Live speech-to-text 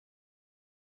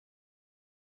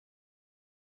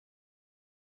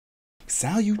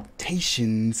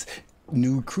Salutations,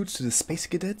 new recruits to the Space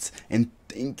Cadets, and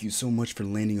thank you so much for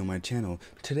landing on my channel.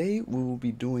 Today we will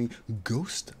be doing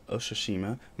Ghost of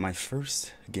Tsushima, my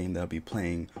first game that I'll be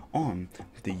playing on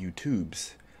the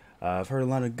YouTubes. I've heard a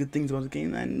lot of good things about the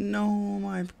game. I know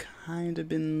I've kind of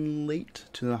been late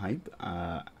to the hype.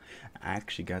 I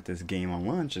actually got this game on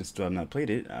launch and still have not played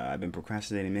it. I've been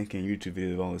procrastinating making a YouTube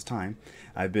video all this time.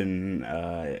 I've been,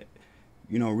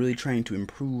 really trying to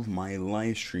improve my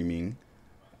live streaming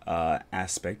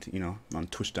aspect, on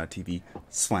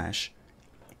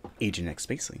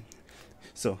twitch.tv/AgentXSpacely.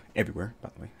 So, everywhere, by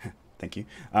the way. Thank you.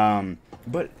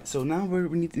 So now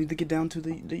we need to get down to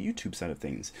the YouTube side of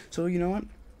things. So, you know what?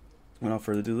 Without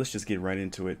further ado, let's just get right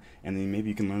into it, and then maybe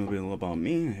you can learn a little bit about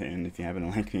me, and if you haven't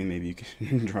liked me, maybe you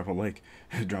can drop a like,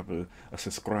 drop a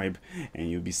subscribe,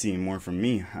 and you'll be seeing more from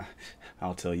me.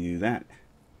 I'll tell you that.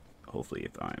 Hopefully,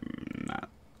 if I'm not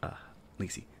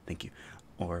lazy, thank you,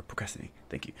 or procrastinating,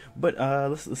 thank you. But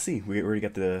let's see. We already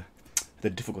got the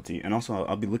difficulty, and also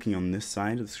I'll be looking on this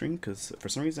side of the screen because for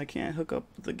some reason I can't hook up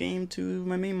the game to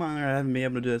my main monitor. I haven't been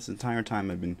able to do this the entire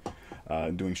time I've been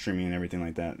doing streaming and everything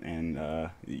like that, and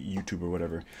YouTube or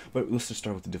whatever. But let's just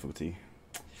start with the difficulty.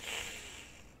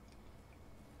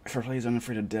 For players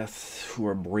unafraid of death who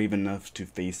are brave enough to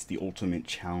face the ultimate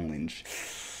challenge.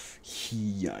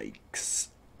 Yikes.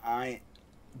 I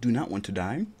do not want to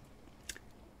die,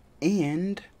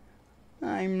 and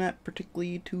I'm not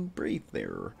particularly too brave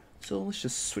there. So let's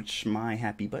just switch my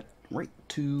happy butt right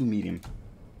to medium.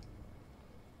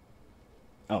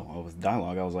 Oh, it was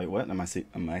dialogue. I was like, what? Am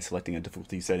I selecting a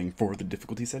difficulty setting for the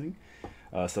difficulty setting?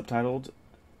 Subtitled,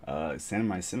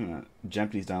 cinema,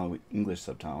 Japanese dialogue with English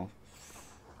subtitle.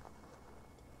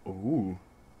 Ooh,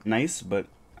 nice, but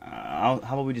how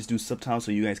about we just do subtitles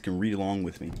so you guys can read along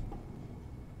with me?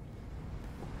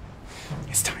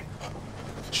 It's time.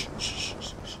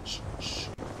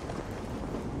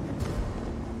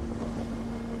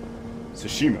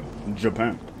 Tsushima,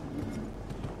 Japan.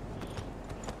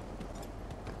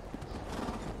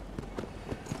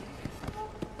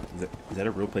 Is that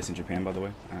a real place in Japan, by the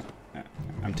way?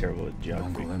 I'm terrible at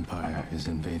geography. The Mongol Empire is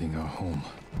invading our home.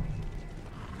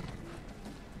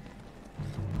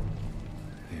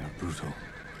 They are brutal,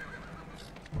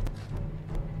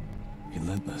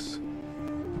 relentless.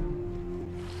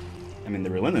 I mean,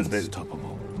 they're relentless,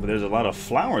 but there's a lot of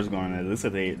flowers going on. It looks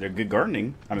like they're good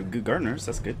gardening. I mean, good gardeners.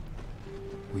 That's good.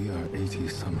 We are 80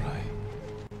 samurai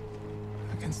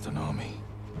against an army.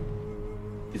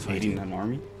 Is 80 an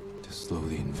army? To slow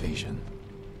the invasion.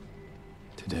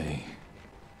 Today,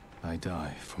 I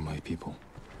die for my people.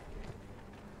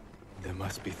 There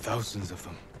must be thousands of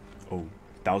them. Oh,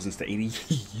 thousands to 80?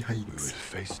 Yikes. We will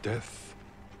face death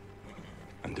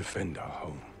and defend our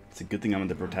home. It's a good thing I'm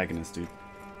the protagonist, dude.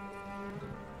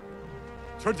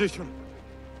 Tradition,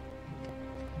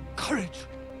 courage,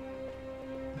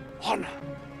 honor.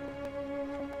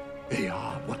 They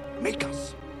are what make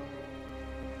us.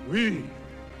 We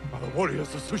are the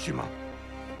warriors of Tsushima.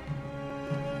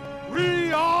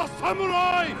 We are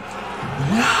samurai!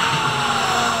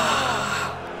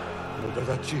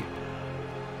 Nodadachi,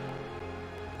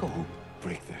 go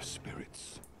break their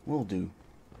spirits. Will do.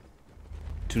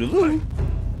 Toodaloo.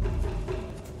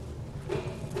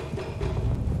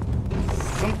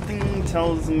 Something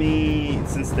tells me,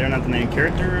 since they're not the main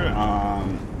character,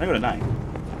 they're gonna die.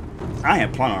 I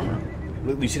have plot armor.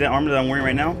 You see that armor that I'm wearing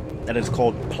right now? That is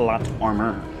called plot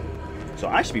armor. So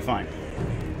I should be fine.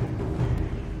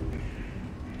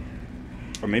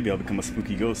 Or maybe I'll become a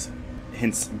spooky ghost.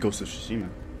 Hence, Ghost of Tsushima.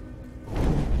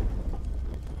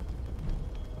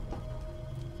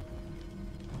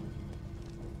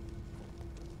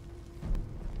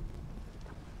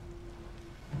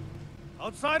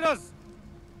 Outsiders!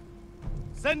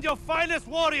 Send your finest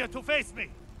warrior to face me!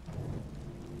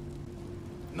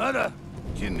 Nada,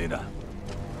 Jinnida.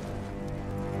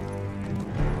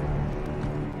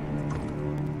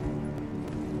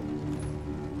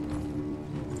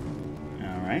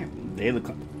 Alright, they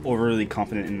look overly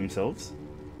confident in themselves.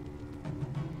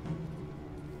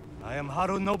 I am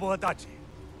Harunobu Adachi,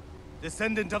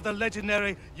 descendant of the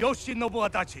legendary Yoshinobu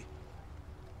Adachi.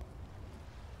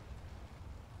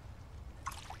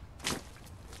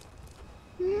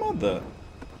 Mother.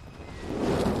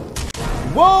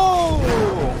 Whoa!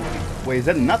 Wait, is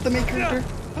that not the main character?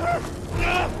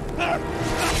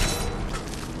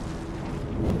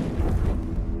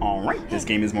 Alright, this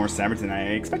game is more savage than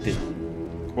I expected.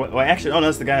 Well, actually, oh no,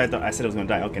 that's the guy I said I was gonna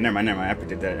die. Okay, never mind, I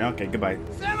predicted that. Okay, goodbye.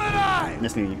 Samurai!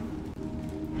 Nice meeting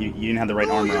you. You didn't have the right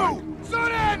armor on.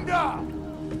 Surrender!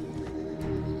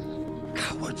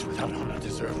 Cowards without honor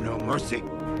deserve no mercy.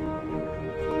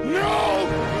 No!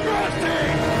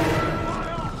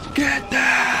 Get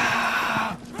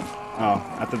down! Oh,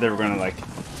 I thought they were gonna like.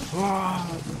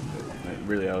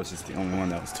 Really, I was just the only one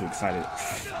that was too excited.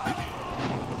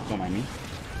 Don't mind me.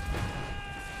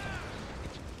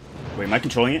 Wait, am I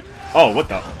controlling it? Oh, what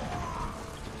the?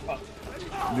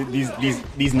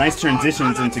 These nice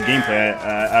transitions into gameplay.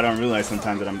 I don't realize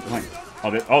sometimes that I'm playing.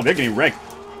 Oh, they're getting wrecked.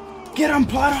 Get him,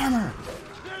 plot armor!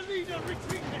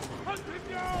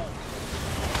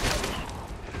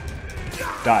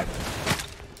 Die.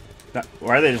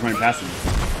 Why are they just running past me?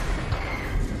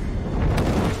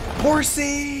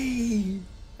 Horsey!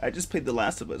 I just played The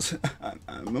Last of Us.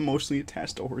 I'm emotionally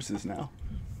attached to horses now.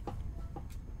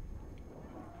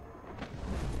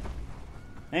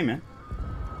 Hey, man.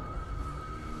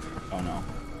 Oh, no.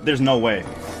 There's no way.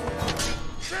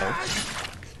 Oh.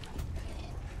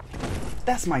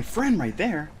 That's my friend right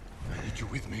there. I need you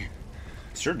with me.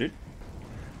 Sure, dude.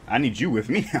 I need you with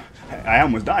me. I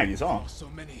almost died, you saw. So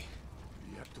many.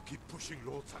 We have to keep pushing,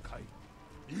 Lord Sakai.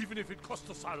 Even if it costs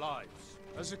us our lives.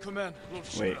 As a command, Lord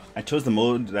Wait, Shira. I chose the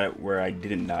mode where I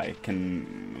didn't die.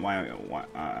 Why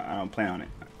I don't plan on it.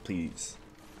 Please.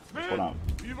 Hold on.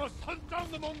 We must hunt down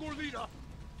the Mongol leader.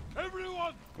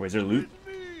 Everyone. Wait, is there loot?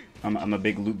 with me. I'm a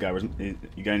big loot guy. You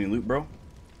got any loot, bro?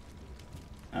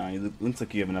 Looks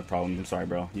like you have enough problems. I'm sorry,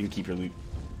 bro. You can keep your loot.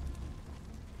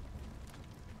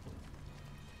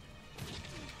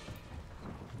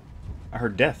 I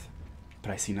heard death,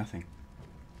 but I see nothing.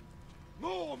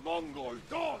 No Mongol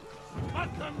dogs.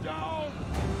 Cut them down.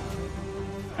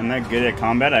 I'm not good at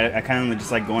combat. I kind of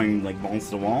just like going like balls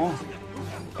to the wall.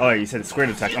 Oh, you said square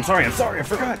attack. I'm sorry, I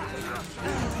forgot.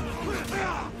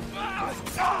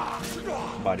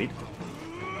 Bodied.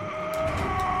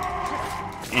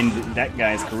 And that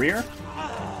guy's career.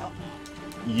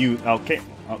 Okay,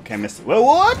 I missed it. Well,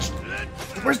 what?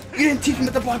 You didn't teach me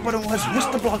what the block button was. What's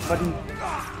the block button?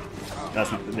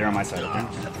 That's not. They're on my side, okay?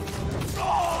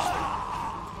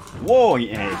 Whoa!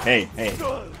 Hey!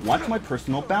 Watch my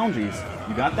personal boundaries.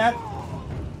 You got that?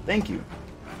 Thank you.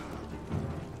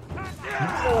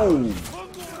 Whoa!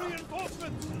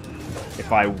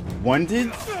 If I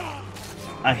wanted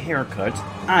a haircut,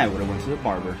 I would have went to the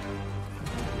barber.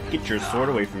 Get your sword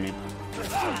away from me.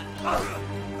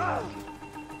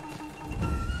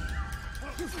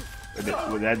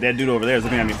 That dude over there is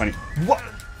looking at me funny. What?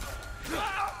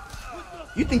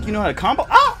 You think you know how to combo?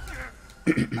 Ah!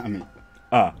 I mean,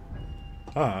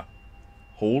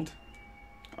 hold.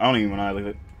 I don't even know how I look at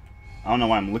it. I don't know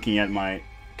why I'm looking at my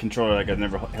controller like I've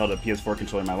never held a PS4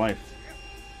 controller in my life.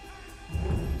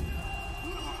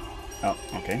 Oh,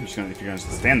 okay. If you're gonna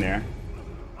stand there.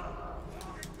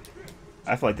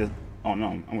 I feel like this. Oh no,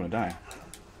 I'm gonna die.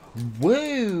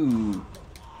 Whoa!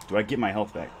 Do I get my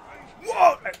health back?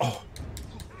 Whoa! Oh!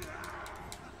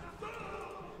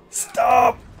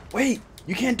 Stop! Wait!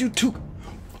 You can't do two.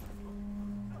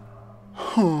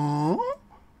 Huh?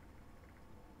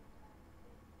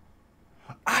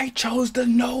 I chose the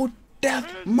no death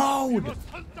mode.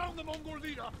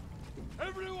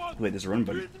 Wait, there's a run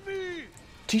button.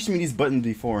 Teach me these buttons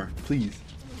before, please.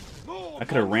 I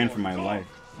could have ran for my life.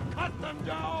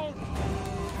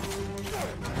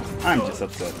 I'm just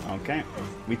upset. Okay,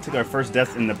 we took our first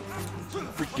death in the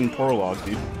freaking prologue,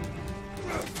 dude.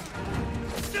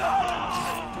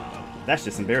 That's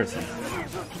just embarrassing.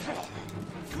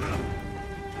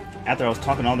 After I was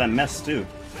talking all that mess too.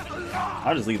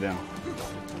 I'll just leave them.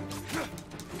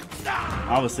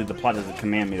 Obviously the plot doesn't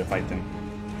command me to fight them.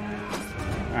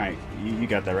 Alright, you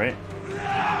got that right?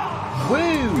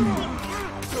 Woo!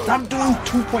 Stop doing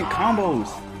 2-point combos!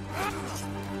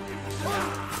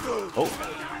 Oh,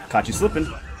 caught you slipping.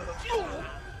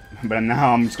 But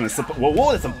now I'm just gonna slip.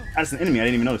 Whoa, that's an enemy, I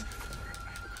didn't even notice.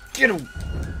 Get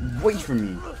away from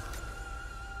me.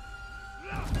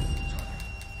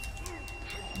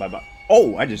 Bye-bye.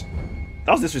 Oh, that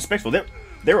was disrespectful.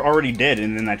 They were already dead,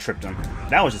 and then I tripped them.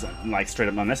 That was just like straight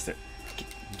up unnecessary.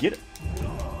 Get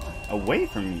away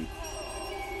from me.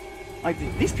 Like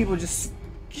these people just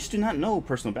do not know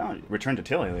personal boundaries. Return to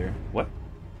tail earlier. What?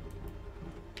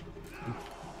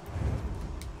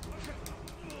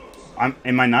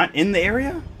 Am I not in the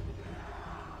area?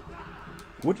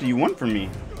 What do you want from me?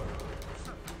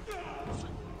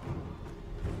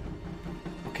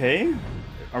 Okay.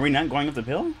 Are we not going up the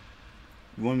hill?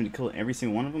 You want me to kill every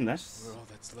single one of them? That's We're all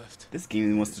that's left. This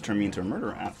game wants to turn me into a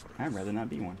murderer. I'd rather not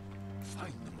be one.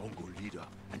 Find the Mongol leader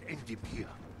and end him here.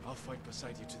 I'll fight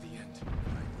beside you to the end.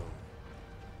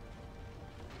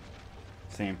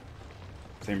 Same,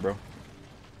 bro.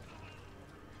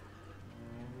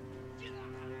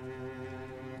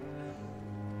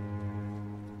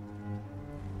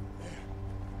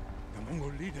 The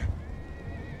Mongol leader.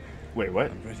 Wait,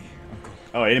 what? I'm ready, Uncle.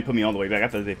 Oh, they didn't put me all the way back. I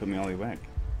thought they put me all the way back.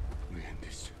 We end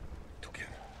this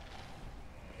together.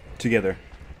 Together.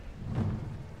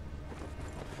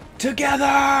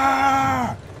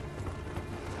 Together!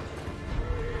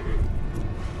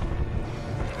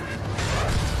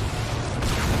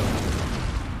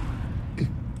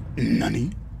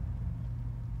 Nani?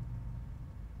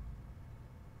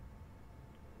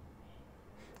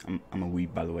 I'm a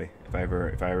weeb, by the way. If I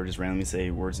ever just randomly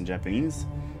say words in Japanese,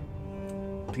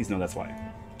 please know that's why.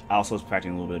 I also was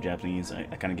practicing a little bit of Japanese. I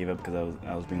kind of gave up because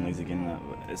I was being lazy again.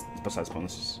 It's besides the point.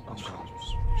 Let's just.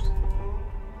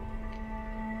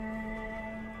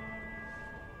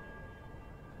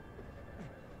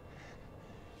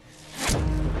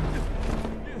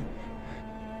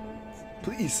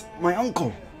 Please, my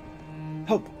uncle!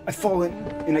 Help! I've fallen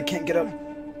and I can't get up.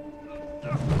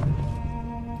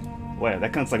 Wow,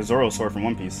 that kind of like Zoro's sword from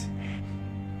One Piece.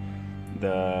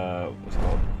 The what's it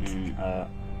called?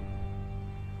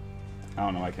 I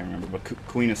don't know. I can't remember. But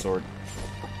Kuina sword.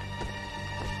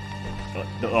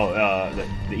 The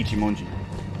Ichimonji.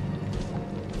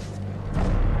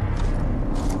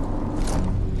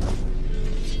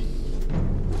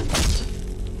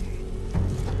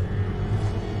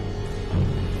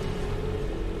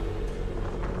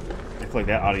 I feel like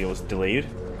that audio was delayed.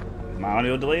 My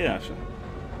audio delayed, actually.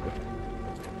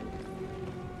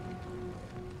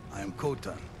 I am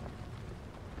Khotan,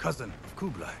 cousin of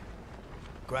Kublai,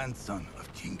 grandson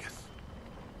of Genghis.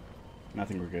 I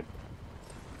think we're good.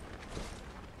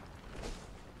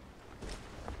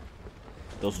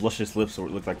 Those luscious lips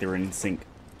looked like they were in sync.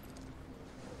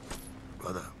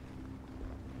 Brother,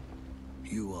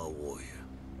 you are a warrior.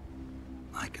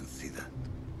 I can see that.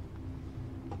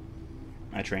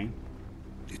 I train.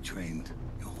 You trained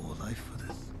your whole life for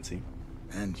this. See?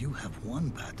 And you have won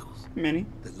battles Many.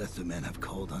 that lesser men have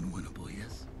called unwinnable,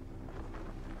 yes?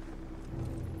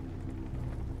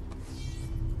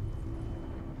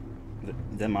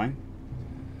 Is that mine?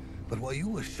 But while you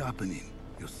were sharpening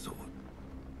your sword,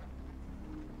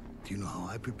 do you know how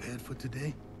I prepared for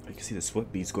today? I can see the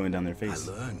sweat beads going down their face.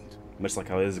 I learned. Much like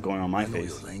how it is going on my I know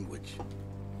face. your language,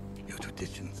 your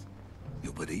traditions,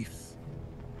 your beliefs,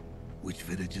 which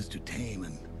villages to tame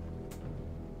and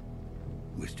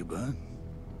which to burn.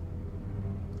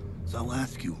 So I'll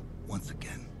ask you once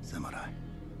again, Samurai.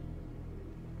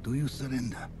 Do you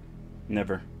surrender?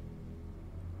 Never.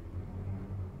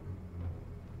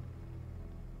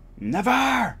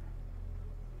 Never!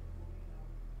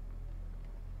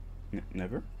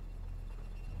 Never?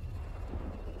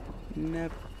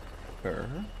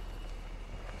 Never.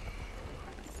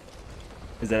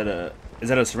 Is that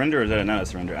a surrender or is that not a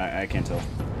surrender? I can't tell.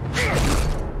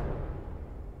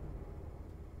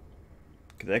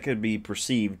 Cause that could be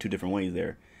perceived two different ways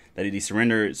there. That he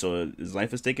surrendered so his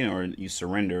life is taken, or you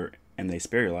surrender and they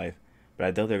spare your life. But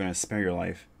I doubt they're gonna spare your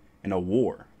life in a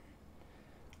war.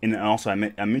 And also I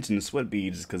mentioned the sweat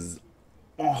beads because it's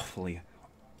awfully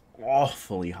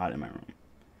hot in my room.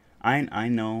 I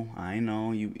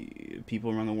know you people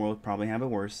around the world probably have it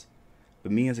worse,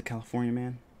 but me as a California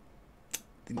man,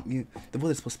 the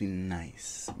weather's supposed to be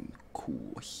nice, and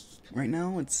cool. Right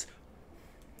now it's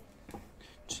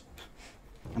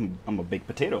I'm a baked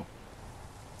potato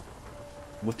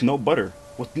with no butter,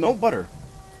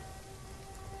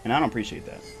 and I don't appreciate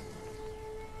that.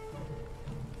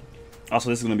 Also,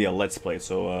 this is gonna be a let's play,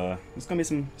 so it's gonna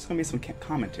be some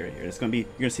commentary here. You're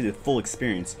gonna see the full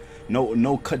experience.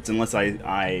 No cuts unless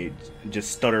I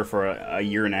just stutter for a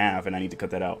year and a half and I need to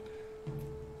cut that out.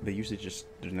 But usually there's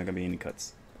not gonna be any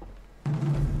cuts.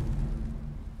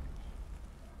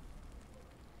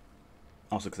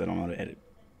 Also, because I don't know how to edit,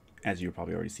 as you'll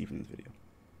probably already see from this video.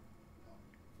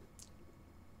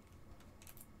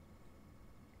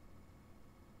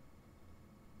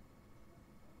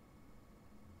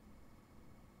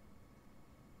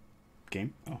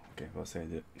 Game? Oh, okay. Well, I'll say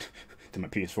that. Did my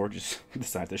PS4 just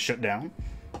decide to shut down?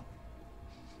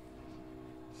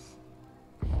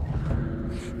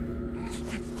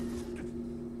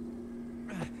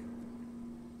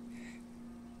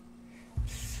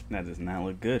 That does not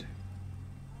look good.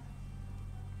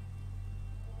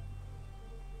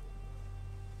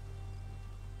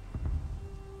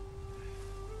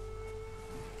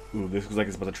 Ooh, this looks like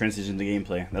it's about to transition to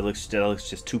gameplay. That looks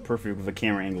just too perfect of a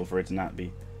camera angle for it to not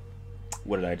be.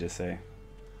 What did I just say?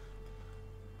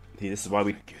 See, this is why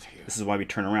we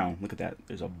turn around. Look at that.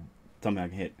 There's something I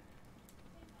can hit.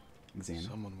 Examine.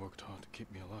 Someone worked hard to keep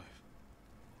me alive.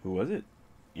 Who was it?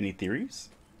 Any theories?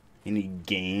 Any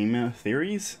game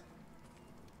theories?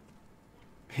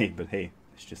 Hey,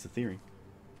 it's just a theory.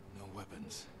 No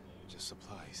weapons, just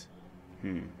supplies.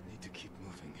 Hmm. Need to keep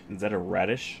moving. Is that a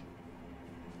radish?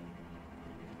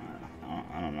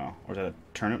 don't know. Or is that a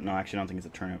turnip? No, actually, I don't think it's a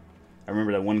turnip. I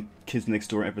remember that one Kids Next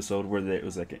Door episode where it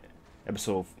was like an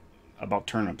episode about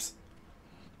turnips.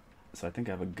 So I think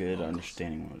I have a good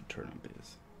understanding of what a turnip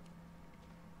is.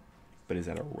 But is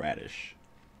that a radish?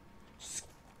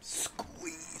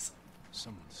 Squeeze.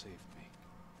 Someone saved me.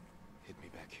 Hid me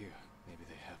back here. Maybe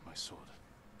they have my sword.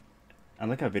 I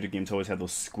like how video games always have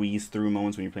those squeeze through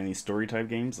moments when you're playing these story type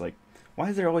games. Like, why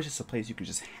is there always just a place you can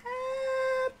just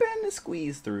happen to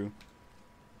squeeze through?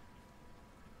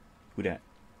 Who dat?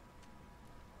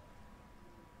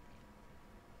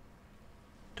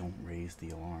 Don't raise the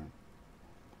alarm.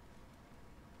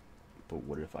 But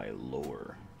what if I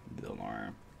lower the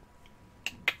alarm?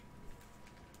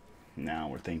 Now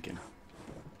we're thinking.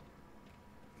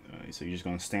 So you're just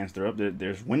gonna stand there up.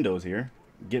 There's windows here.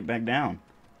 Get back down.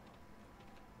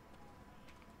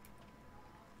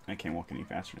 I can't walk any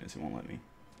faster than this. It won't let me.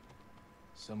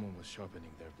 Someone was sharpening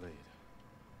their blade.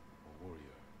 A warrior.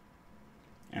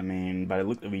 I mean, by the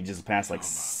look, we just passed like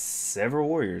several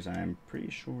warriors. I'm pretty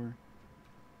sure.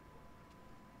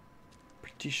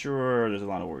 Pretty sure there's a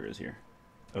lot of warriors here.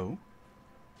 Oh,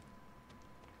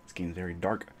 this game's very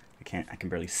dark. I can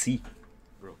barely see.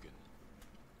 Broken.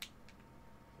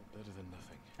 But better than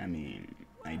nothing. I mean,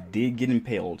 I did get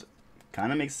impaled.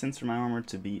 Kind of makes sense for my armor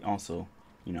to be also,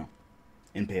 you know,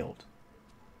 impaled.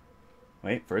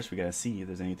 Wait, first we gotta see if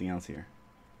there's anything else here.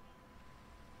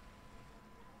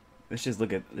 Let's just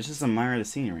admire the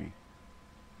scenery.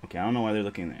 Okay, I don't know why they're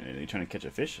looking there. Are they trying to catch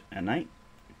a fish at night?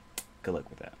 Good luck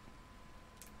with that.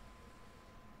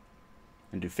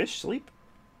 And do fish sleep?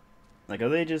 Like, are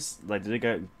they just like, do they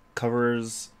got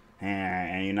covers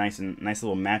and a nice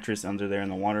little mattress under there in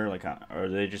the water? Like, or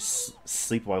do they just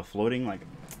sleep while floating? Like,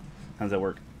 how does that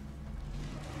work?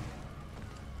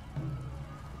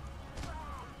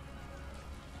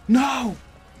 No!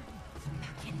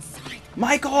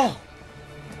 Michael!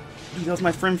 Dude, that was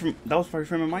my friend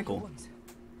from Michael.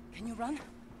 Can you run?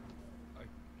 I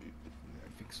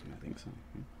think so. I think so.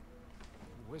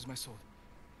 Where's my sword?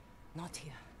 Not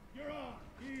here. You're on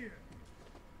here.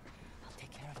 I'll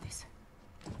take care of this.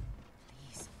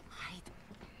 Please, hide.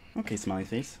 Okay, smiley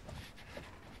face.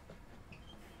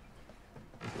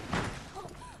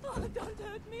 Oh, don't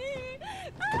hurt me!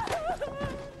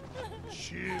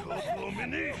 Shield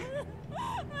Lumini.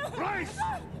 Bryce!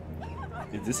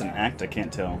 Is this an act? I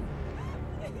can't tell.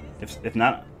 If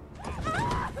not,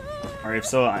 or if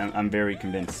so, I'm very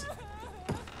convinced.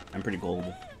 I'm pretty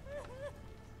gullible.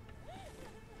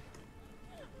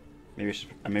 Maybe I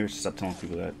should stop telling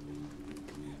people that.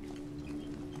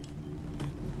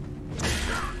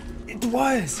 It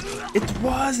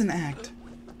was an act.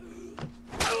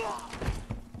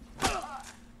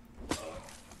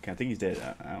 Okay, I think he's dead.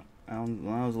 That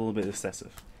was a little bit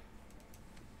excessive.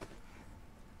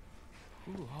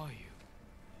 Who are you?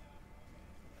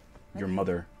 Your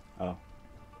mother. Oh.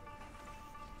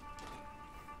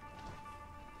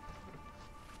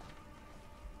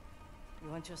 You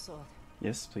want your sword?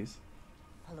 Yes, please.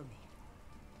 Follow me.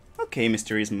 Okay,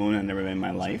 mysterious moon I've never met in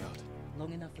my Was I life. out?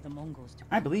 Long enough for the Mongols to.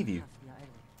 I believe you. half the island.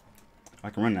 I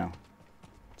can run now.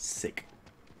 Sick.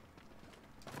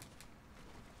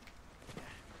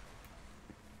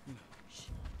 Shh.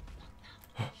 Not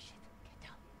now. Shit. Get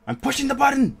down. I'm pushing the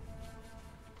button!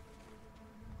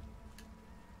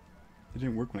 It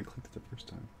didn't work when I clicked it the first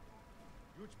time.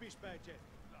 What'd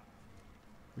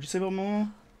you say about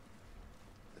Momo?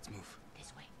 Let's move.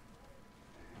 This way.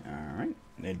 Alright.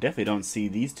 They definitely don't see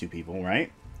these two people,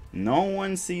 right? No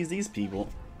one sees these people.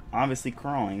 Obviously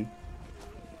crawling.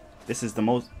 This is the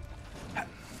most...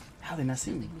 How they not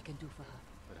see me? Nothing we can do for her.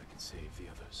 But I can save the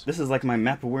others. This is like my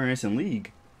map awareness in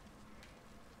League.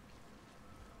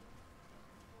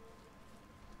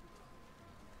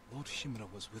 Lord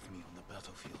Shimura was with me on the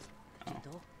battlefield. Oh.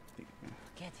 Kido,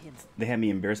 get him. They had me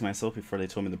embarrass myself before they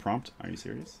told me the prompt. Are you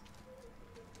serious?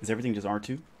 Is everything just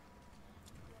R2?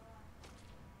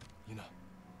 Yuna,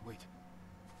 wait.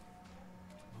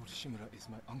 Lord Shimura is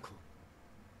my uncle.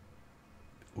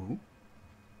 Ooh.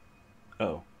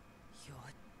 Oh. You're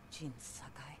Jin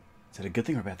Sakai, Is that a good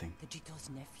thing or a bad thing? the Jito's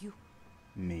nephew?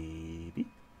 Maybe.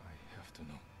 I have to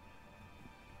know.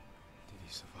 Did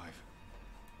he survive?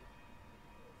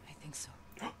 I think so.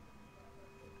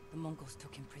 The Mongols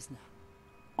took him prisoner.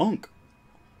 Unk.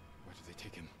 Where did they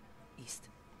take him? East,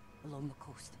 along the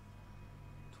coast.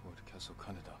 Toward Castle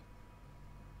Canada.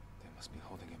 They must be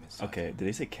holding him inside. Okay, did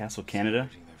they say Castle Canada?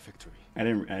 Celebrating their victory. I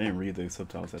didn't read the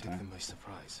subtitles that Take them time. by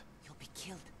surprise. You'll be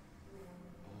killed.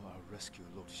 Or I'll rescue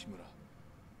Lord Shimura.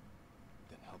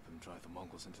 Then help him drive the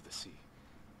Mongols into the sea.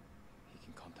 He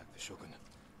can contact the Shogun.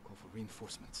 Call for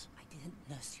reinforcements. I didn't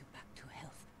nurse you back to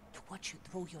health to watch you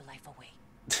throw your life away.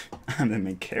 I'm the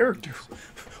main character.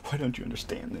 Why don't you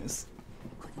understand this?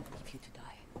 Couldn't leave you to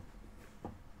die.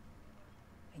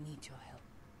 I need your help.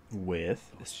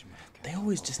 With? They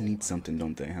always just need something,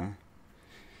 don't they, huh?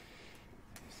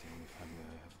 It's the only family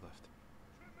I have left.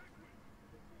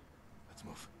 Let's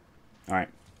move. Alright,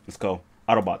 let's go.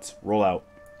 Autobots, roll out.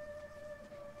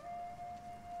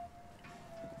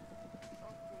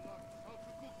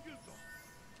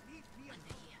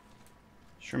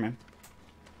 Sure, man.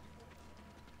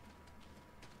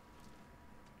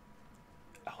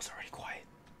 I was already quiet.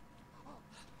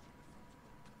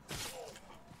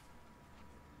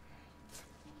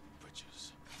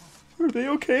 Bridges. Are they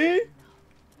okay?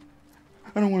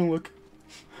 I don't want to look.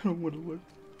 I don't want to look.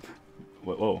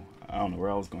 Whoa, I don't know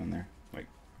where I was going there. Wait,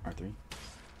 R3.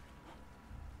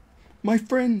 My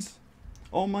friends!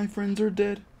 All my friends are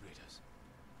dead. Raiders.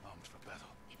 Armed for battle.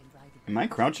 Am I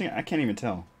crouching? I can't even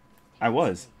tell. I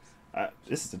was.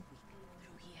 This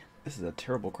is a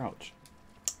terrible crouch.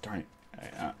 Darn it.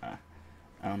 I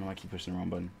don't know why I keep pushing the wrong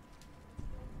button.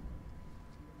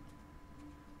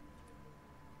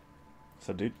 What's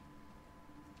up, dude?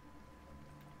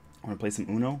 Want to play some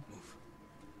Uno?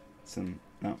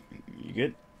 No, you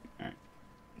good? Alright,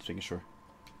 just making sure.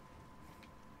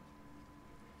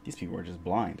 These people are just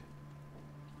blind.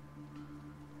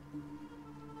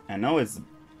 I know it's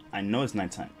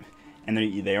nighttime, and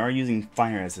they are using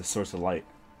fire as a source of light.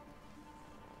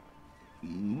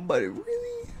 But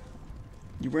really,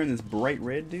 you wearing this bright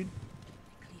red, dude?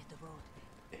 We cleared the road.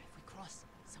 If we cross,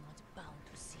 someone's bound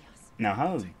to see us. Now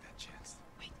Take that chance.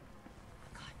 Wait,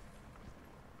 God.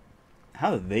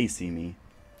 how do they see me,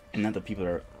 and not the people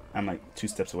that I'm like 2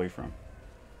 steps away from?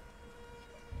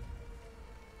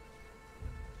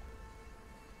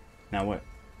 Now what?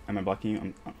 Am I blocking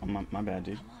you? My bad,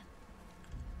 dude. Come on.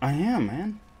 I am,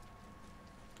 man.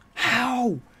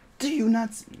 How do you not?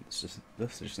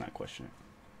 Let's just not question it.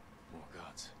 More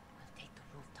gods. We'll take the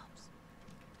rooftops.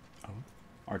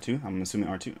 Oh, R2. I'm assuming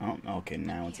R2. Oh, okay.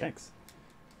 Now it's X.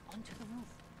 Onto the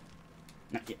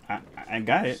roof. I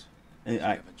got it. I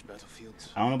Scavenge battlefields.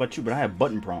 don't know about you, but I have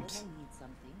button prompts. When I need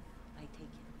something, I take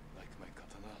it. Like my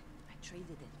katana. I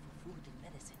traded it for food and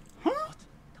medicine. Huh?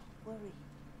 Don't worry.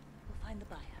 We'll find the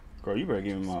buyer. Girl, you better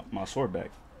give me my sword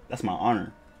back. That's my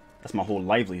honor. That's my whole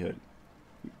livelihood.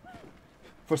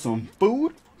 For some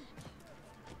food?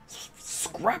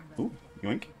 Scrap. Ooh,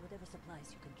 yoink. Whatever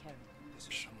supplies you can carry. This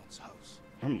is someone's house.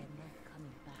 I'm, I'm not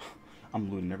coming back.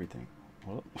 I'm looting everything.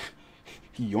 Hold up.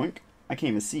 Yoink. I can't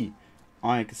even see.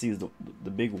 All I can see is the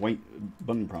big white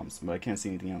button prompts, but I can't see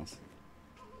anything else.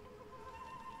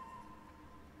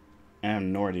 I have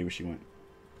no idea where she went.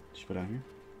 Did she put down here?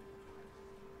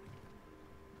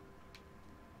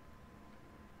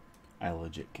 I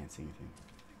legit can't see anything.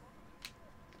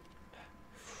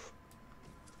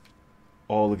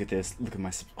 Oh, look at this. Look at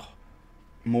my... Oh,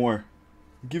 more.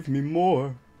 Give me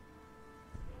more.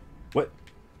 What?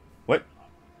 What?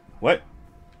 What?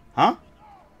 Huh?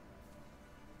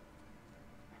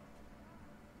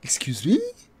 Excuse me?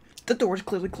 The door is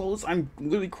clearly closed. I'm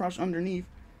literally crouched underneath.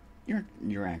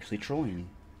 You're actually trolling me.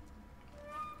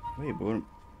 Wait, but was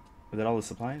that all the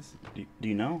supplies? Do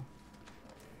you know?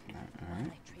 Alright.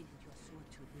 I traded your sword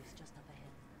to lives just up ahead.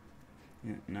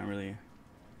 Yeah, not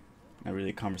really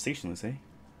a conversationalist, eh?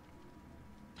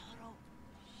 Toro!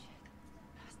 Shit.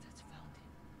 Bastards found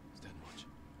it. Is that much?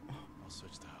 I'll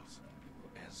search the house.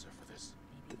 We'll answer for this.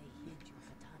 Maybe they hid your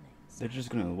katana inside. They're just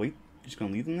gonna wait? Just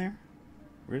gonna leave them there?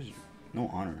 Where's no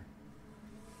honor?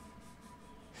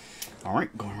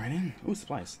 Alright, going right in. Ooh,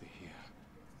 supplies. Be here.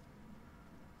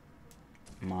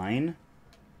 Mine.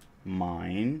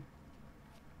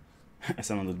 I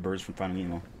sound like the birds from Finding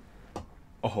Nemo.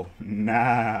 Oh,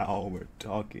 now we're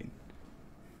talking.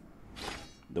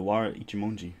 The Wara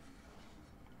Ichimonji.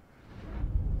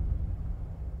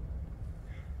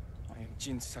 I am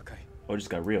Jin Sakai, Oh, it just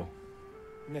got real.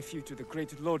 nephew to the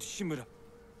great Lord Shimura.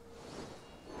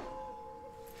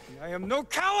 And I am no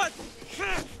coward!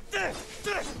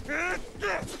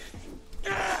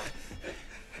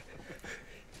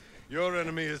 Your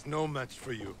enemy is no match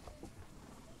for you.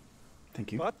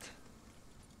 Thank you. But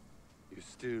You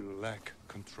still lack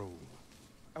control.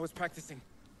 I was practicing.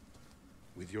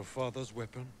 With your father's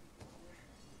weapon?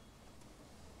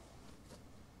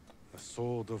 The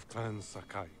sword of Clan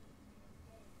Sakai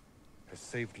has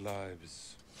saved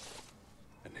lives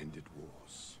and ended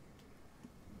wars.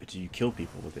 But you kill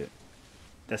people with it.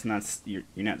 That's not... You're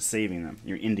not saving them.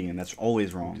 You're ending them. That's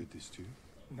always Who wrong, did this to you?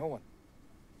 No one.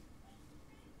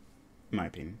 in my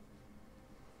opinion.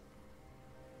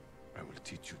 I will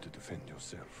teach you to defend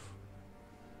yourself.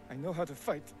 I know how to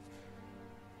fight.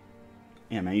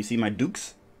 Yeah, man, you see my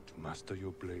dukes? To master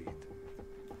your blade,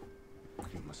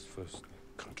 you must first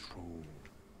control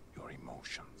your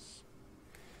emotions.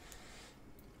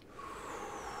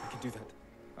 I can do that,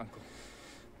 Uncle.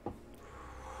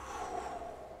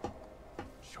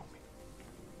 Show me.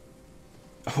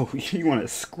 Oh, you want to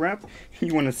scrap?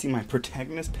 You want to see my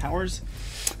protagonist powers?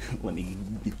 Let me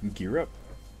gear up.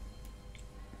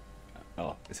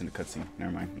 Oh, it's in the cutscene.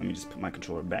 Never mind. Let me just put my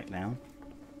controller back down.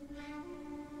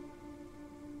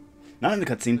 Not in the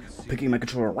cutscene. Picking my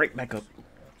controller right back up.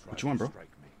 What you want, bro?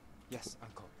 Yes,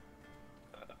 Uncle.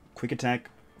 Quick attack,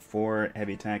 4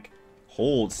 heavy attack,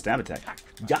 hold stab attack.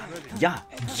 Yeah, yeah,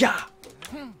 yeah.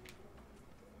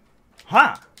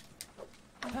 Ha!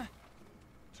 Try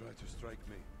to strike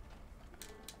me.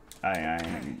 I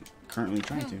am currently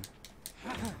trying to.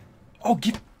 Oh,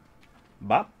 get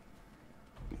bop.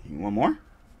 You want more?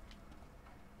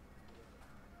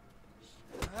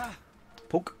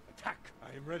 Poke. Attack!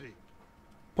 I am ready.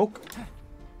 Poke.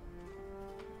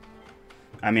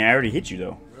 I mean, I already hit you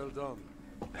though. Well done.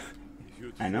 If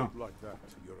you'd I know. fought like that,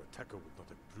 your attacker would not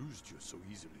have bruised you so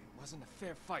easily. It wasn't a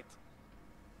fair fight.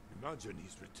 Imagine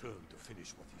he's returned to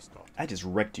finish what he started. I just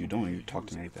wrecked you. Don't even He'll talk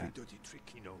to use me like every that. dirty trick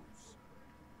he knows.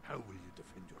 How will you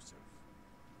defend yourself?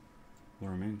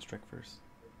 Lure him in. Strike first.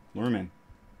 Lure him in.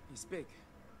 He's big,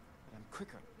 but I'm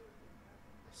quicker.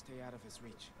 I'll stay out of his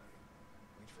reach.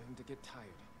 Wait for him to get tired.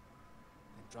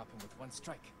 Then drop him with one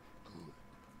strike. Good.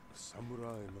 A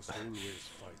samurai must always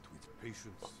fight with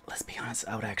patience, Let's be honest.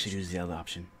 I would actually choose the other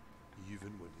option. even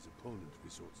when his opponent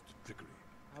resorts to trickery.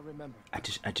 I'll remember. I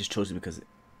just chose it because,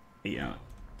 you know,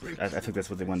 I think that's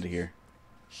what they wanted to hear.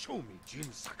 Show me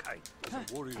Jin Sakai as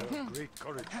a warrior of great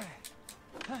courage.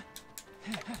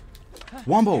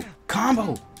 Wombo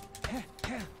combo.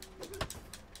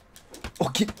 Oh,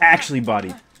 get actually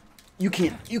body. You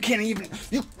can't even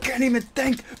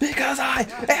think because I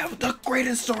am the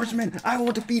greatest swordsman. I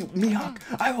will defeat Mihawk.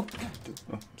 I will.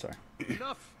 Oh, sorry.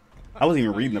 Enough! I wasn't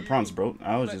even reading the prompts, bro.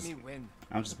 I was Let just me win.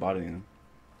 bodying him.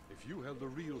 If you held a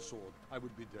real sword, I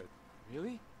would be dead.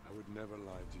 Really? I would never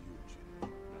lie to you, Jin.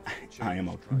 Nothing I am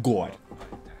a changed trying to god. block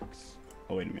my attacks.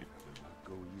 Oh wait a minute. I will not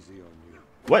go easy on you.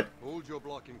 What? Hold your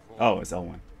blocking form. Oh, it's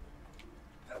L1.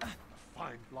 A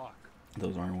fine block.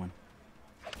 Those aren't one.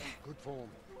 Good form.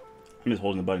 I'm just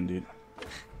holding the button, dude.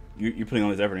 You're putting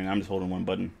all this effort in. I'm just holding one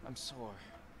button. I'm sore.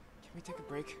 Can we take a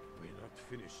break? We're not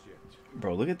finished yet.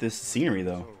 Bro, look at this scenery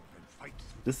though. So, and fight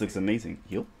through This looks amazing.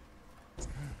 Heal?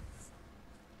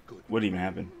 Good. What even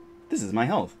happened? This is my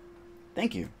health.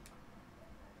 Thank you.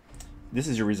 This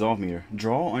is your resolve meter.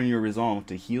 Draw on your resolve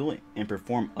to heal and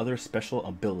perform other special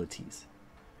abilities.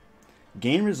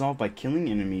 Gain resolve by killing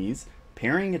enemies,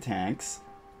 parrying attacks,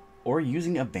 or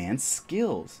using advanced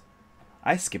skills.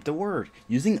 I skipped a word.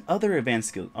 Using other advanced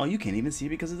skills. Oh, you can't even see it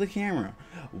because of the camera.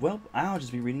 Well, I'll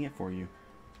just be reading it for you.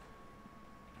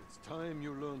 It's time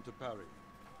you learn to parry.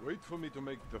 Wait for me to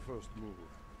make the first move.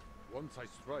 Once I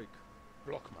strike,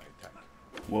 block my attack.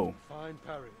 Whoa, Fine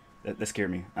parry. that scared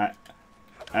me.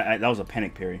 That was a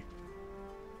panic parry.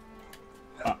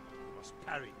 You must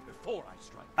parry before I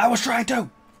strike. I was trying to.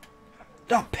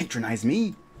 Don't patronize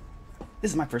me.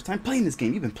 This is my first time playing this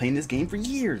game. You've been playing this game for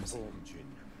years. Form, Jin.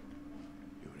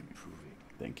 You're improving.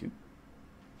 Thank you.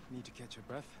 Need to catch your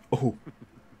breath? Oh,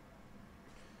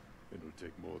 It will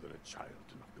take more than a child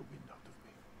to knock the wind out of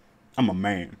me. I'm a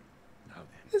man. Now then,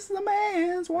 This is a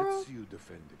man's world. let's see you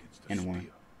defend against a And spear. one.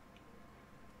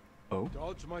 Oh,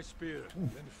 Dodge my spear,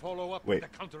 then follow up Wait.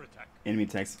 with a counterattack. enemy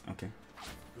attacks. Okay.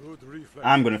 Good reflex.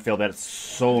 I'm gonna fail that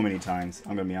so many times.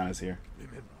 I'm gonna be honest here.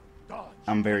 Remember,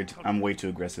 dodge. I'm way too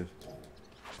aggressive.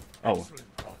 Oh,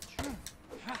 Excellent dodge.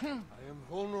 I am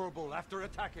vulnerable after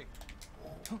attacking.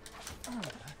 You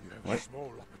have What? a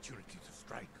small opportunity to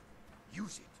strike.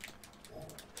 Use it.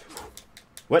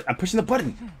 what? I'm pushing the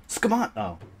button. Come on.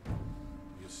 Oh,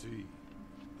 You see,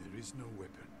 there is no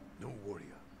weapon, no warrior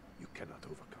you cannot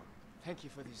overcome. Thank you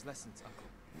for these lessons, Uncle.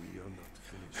 We are not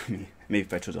finished. maybe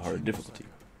if I chose a harder difficulty.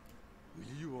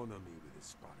 Will you honor me with a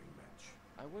sparring match?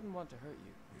 I wouldn't want to hurt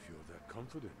you. If you're that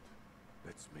confident,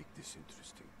 let's make this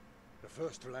interesting. The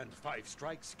first to land 5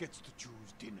 strikes gets to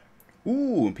choose dinner.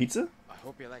 Ooh, pizza? I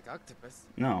hope you like octopus.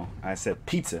 No, I said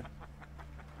pizza.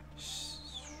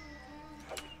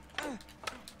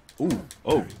 Ooh,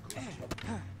 oh.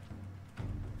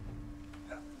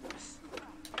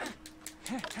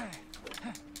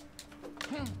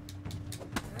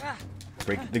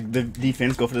 Break the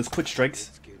defense, go for those quick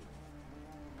strikes. Skill.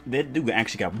 That dude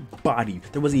actually got bodied.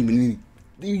 There wasn't even any,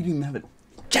 they didn't even have a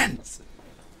chance.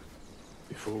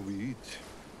 Before we eat,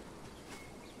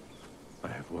 I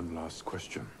have one last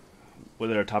question. What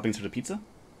are our toppings for the pizza?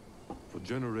 For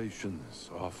generations,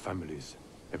 our families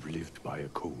have lived by a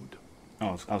code.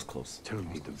 Oh, I was close. Tell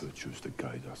me the virtues that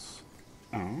guide us.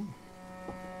 Oh.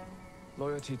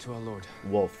 Loyalty to our Lord.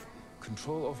 Wolf.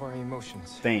 Control over our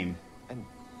emotions. Fame. And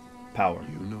Power.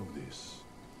 You know this.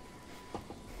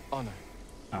 honor.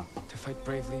 Oh. To fight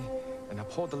bravely and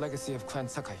uphold the legacy of Clan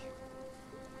Sakai.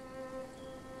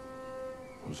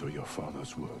 Those are your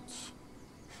father's words.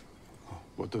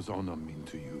 What does honor mean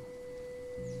to you?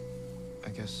 I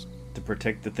guess To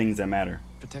protect the things that matter.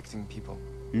 protecting people.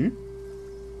 Hmm?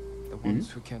 The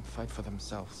ones who can't fight for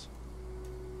themselves.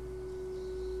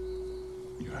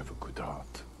 You have a good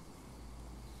heart.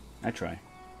 I try.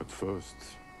 But first,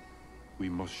 we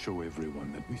must show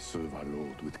everyone that we serve our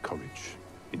Lord with courage,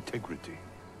 integrity,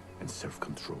 and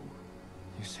self-control.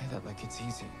 You say that like it's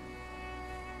easy.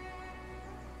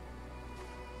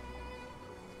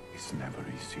 It's never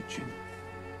easy, Jin.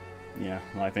 Yeah,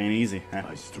 life ain't easy. Huh?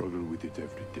 I struggle with it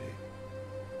every day.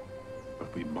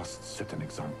 But we must set an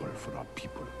example for our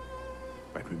people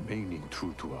by remaining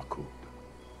true to our code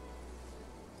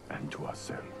and to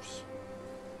ourselves.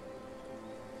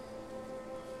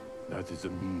 That is the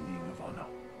meaning of honor.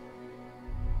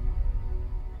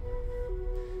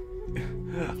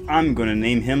 I'm gonna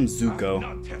name him Zuko.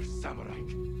 Not a samurai.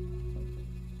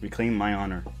 Reclaim my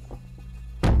honor.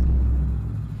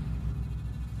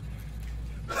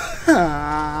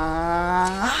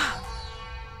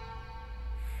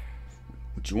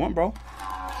 What you want, bro?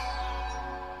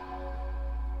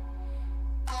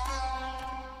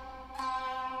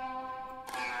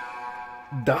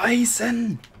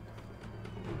 Dyson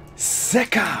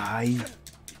Sekai.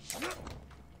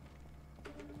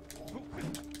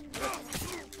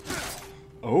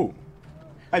 Oh,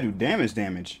 I do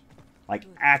damage, like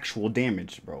actual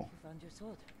damage, bro. Found your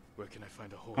sword. Where can I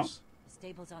find a horse? The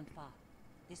stable's aren't far.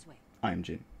 This way. I am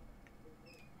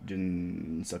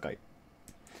Jin Sakai.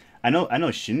 I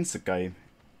know Shin Sakai.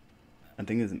 I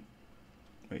think is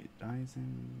wait,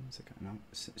 Dyson Sakai. No,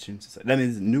 Shin Sakai. That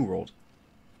means New World.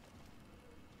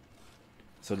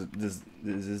 So does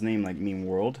his name like mean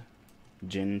world?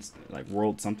 Jin, like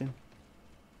world something?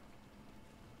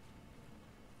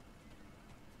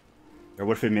 Or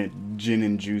what if it meant gin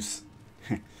and juice?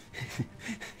 Alright.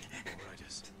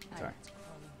 Sorry.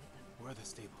 Where are the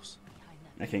stables?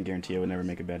 I can't guarantee I would never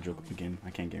make a bad joke again.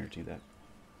 I can't guarantee that.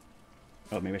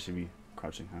 Oh, maybe I should be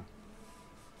crouching, huh?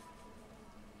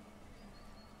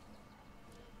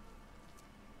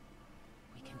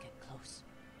 We can get close,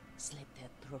 slit their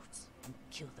throats, and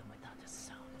kill them without a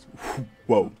sound.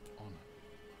 Whoa.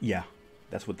 Yeah,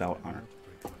 that's without honor.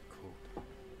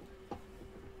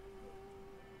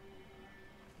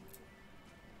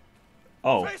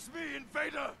 Oh. Face me,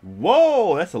 invader!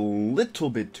 Whoa, that's a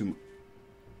little bit too.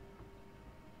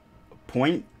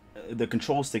 Point the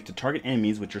control stick to target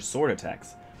enemies with your sword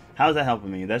attacks. How's that helping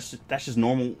me? That's just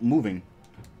normal moving.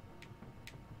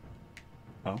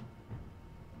 Oh.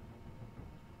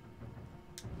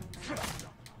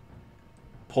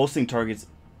 Pulsing targets.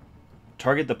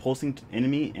 Target the pulsing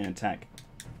enemy and attack.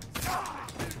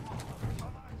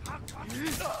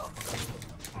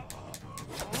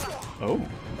 Oh.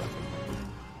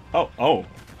 Oh.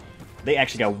 They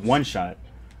actually got one shot.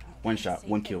 One shot,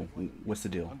 one kill. What's the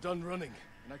deal? I'm done running,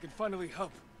 and I can finally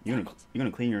help. You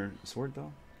gonna clean your sword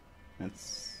though?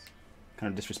 That's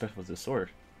kind of disrespectful to the sword.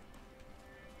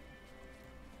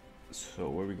 So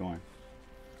where are we going?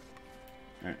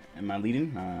 Alright, am I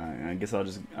leading? I guess I'll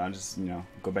just you know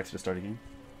go back to the start again.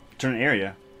 Turn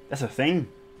area. That's a thing.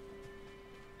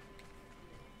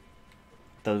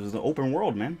 Thought it was an open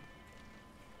world, man.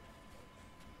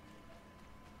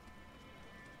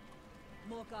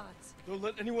 More guards. Don't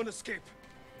let anyone escape.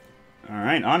 All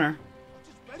right, honor.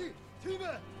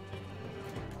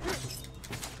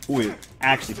 Ooh, it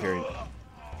actually parried.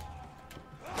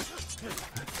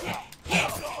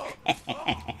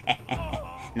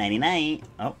 $99.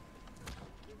 Oh.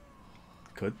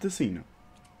 Cut the scene.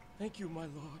 Thank you, my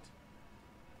lord.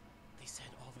 They said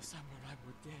all the samurai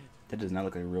were dead. That does not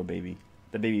look like a real baby.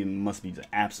 That baby must be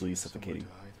absolutely suffocating.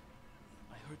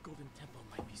 I heard Golden Temple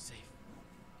might be safe.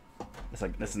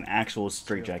 That's an actual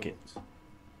straitjacket.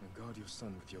 And guard your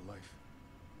son with your life.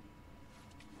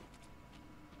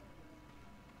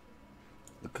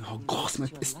 Look at how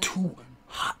Goldsmith is too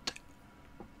hot.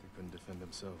 They couldn't defend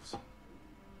themselves.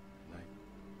 And I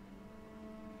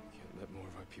can't let more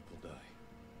of our people die.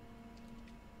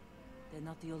 They're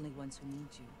not the only ones who need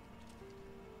you.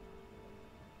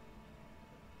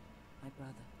 My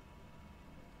brother.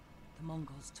 The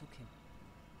Mongols took him.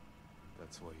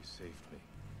 That's why you saved me.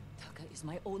 Taka is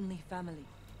my only family.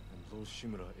 And Lord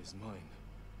Shimura is mine.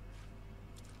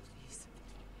 Please.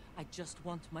 I just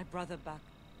want my brother back.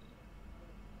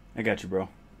 I got you, bro.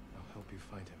 help you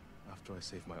find him after I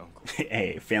save my uncle.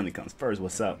 Hey, family comes first.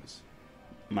 What's up?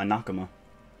 My Nakama.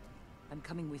 I'm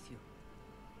coming with you.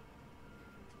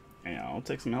 Yeah, I'll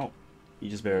take some help. You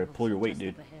just better pull your weight, Just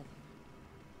dude. up ahead.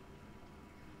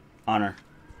 Honor.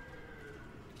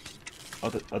 I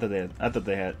thought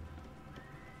they had.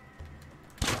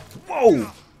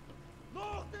 Whoa!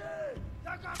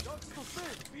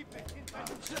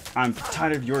 I'm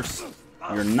tired of your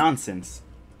nonsense.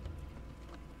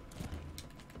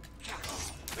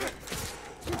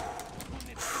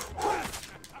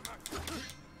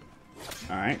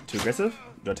 Alright, too aggressive?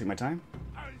 Do I take my time?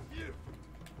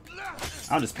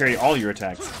 I'll just parry all your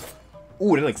attacks.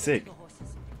 Ooh, they're like sick.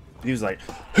 He was like,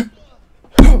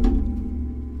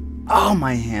 oh,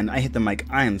 my hand. I hit the mic.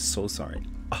 I am so sorry.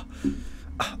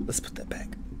 Let's put that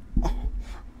back. Oh,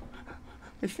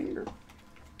 my finger.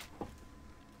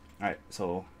 Alright,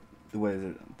 so what is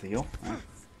it? The heal? Right.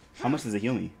 How much does it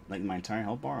heal me? Like my entire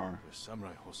health bar? Or? They're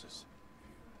samurai horses.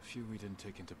 A few we didn't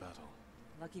take into battle.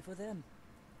 Lucky for them.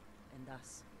 And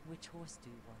us. Which horse do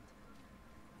you want?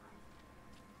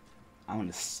 I want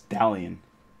a stallion.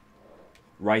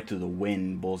 Right through the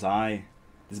wind, bullseye.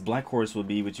 This black horse will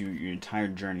be with you your entire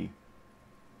journey.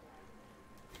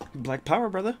 Black power,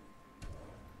 brother.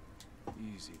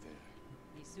 Easy there.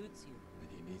 He suits you. And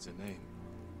he needs a name.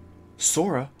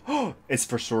 Sora? Oh, it's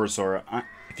for Sora.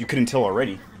 If you couldn't tell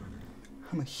already,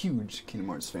 I'm a huge Kingdom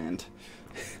Hearts fan.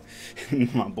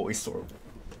 My boy Sora.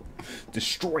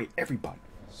 Destroy everybody.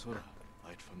 Sora,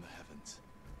 light from the heavens.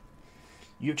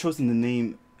 You have chosen the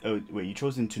name. Oh wait, you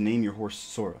chosen to name your horse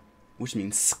Sora, which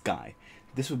means sky.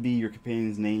 This would be your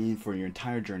companion's name for your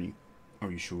entire journey.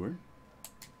 Are you sure?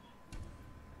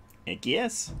 Heck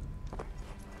yes.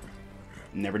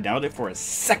 Never doubted it for a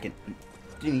second.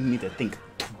 Didn't even need to think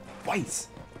twice.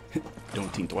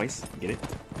 Don't think twice. Get it?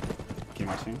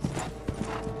 Kingdom Hearts fans.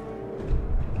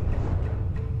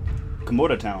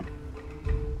 Komoda Town.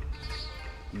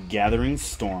 Gathering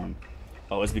Storm.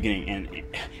 Oh, it's beginning,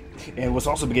 and what's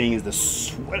also beginning is the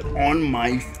sweat on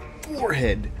my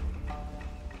forehead.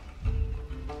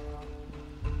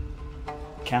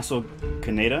 Castle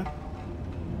Kaneda.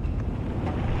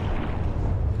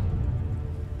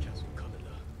 Castle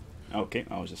Kaneda. Okay,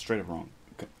 I was just straight up wrong.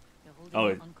 Okay. You're holding Oh,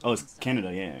 your it's uncle inside.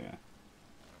 Canada. Yeah.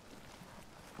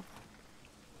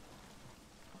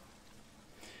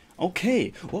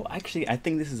 Okay, well, actually, I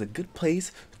think this is a good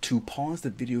place to pause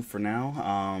the video for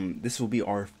now. This will be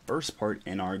our first part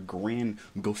in our grand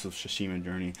Ghost of Tsushima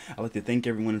journey. I'd like to thank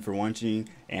everyone for watching,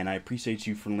 and I appreciate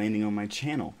you for landing on my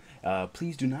channel.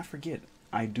 Please do not forget,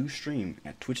 I do stream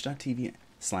at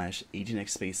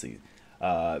twitch.tv/AgentXSpacely.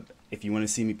 If you want to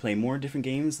see me play more different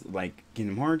games like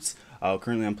Kingdom Hearts,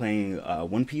 currently I'm playing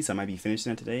One Piece. I might be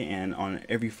finishing that today. And on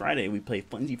every Friday, we play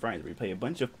Funzy Friday. We play a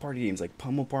bunch of party games like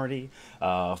Pummel Party,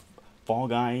 Fall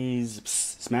Guys,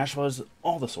 Smash Bros,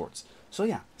 all the sorts. So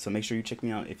yeah, so make sure you check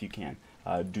me out if you can.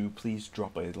 Do please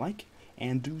drop a like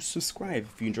and do subscribe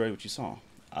if you enjoyed what you saw.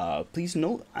 Please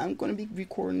note, I'm going to be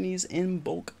recording these in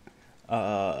bulk.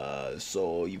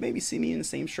 So you maybe see me in the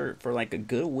same shirt for like a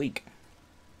good week.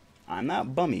 I'm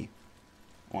not bummy.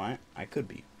 Well, I could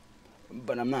be.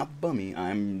 But I'm not bummy.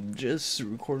 I'm just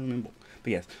recording in bulk.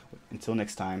 But yes, until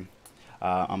next time,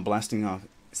 I'm blasting off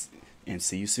and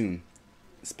see you soon,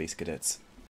 Space Cadets.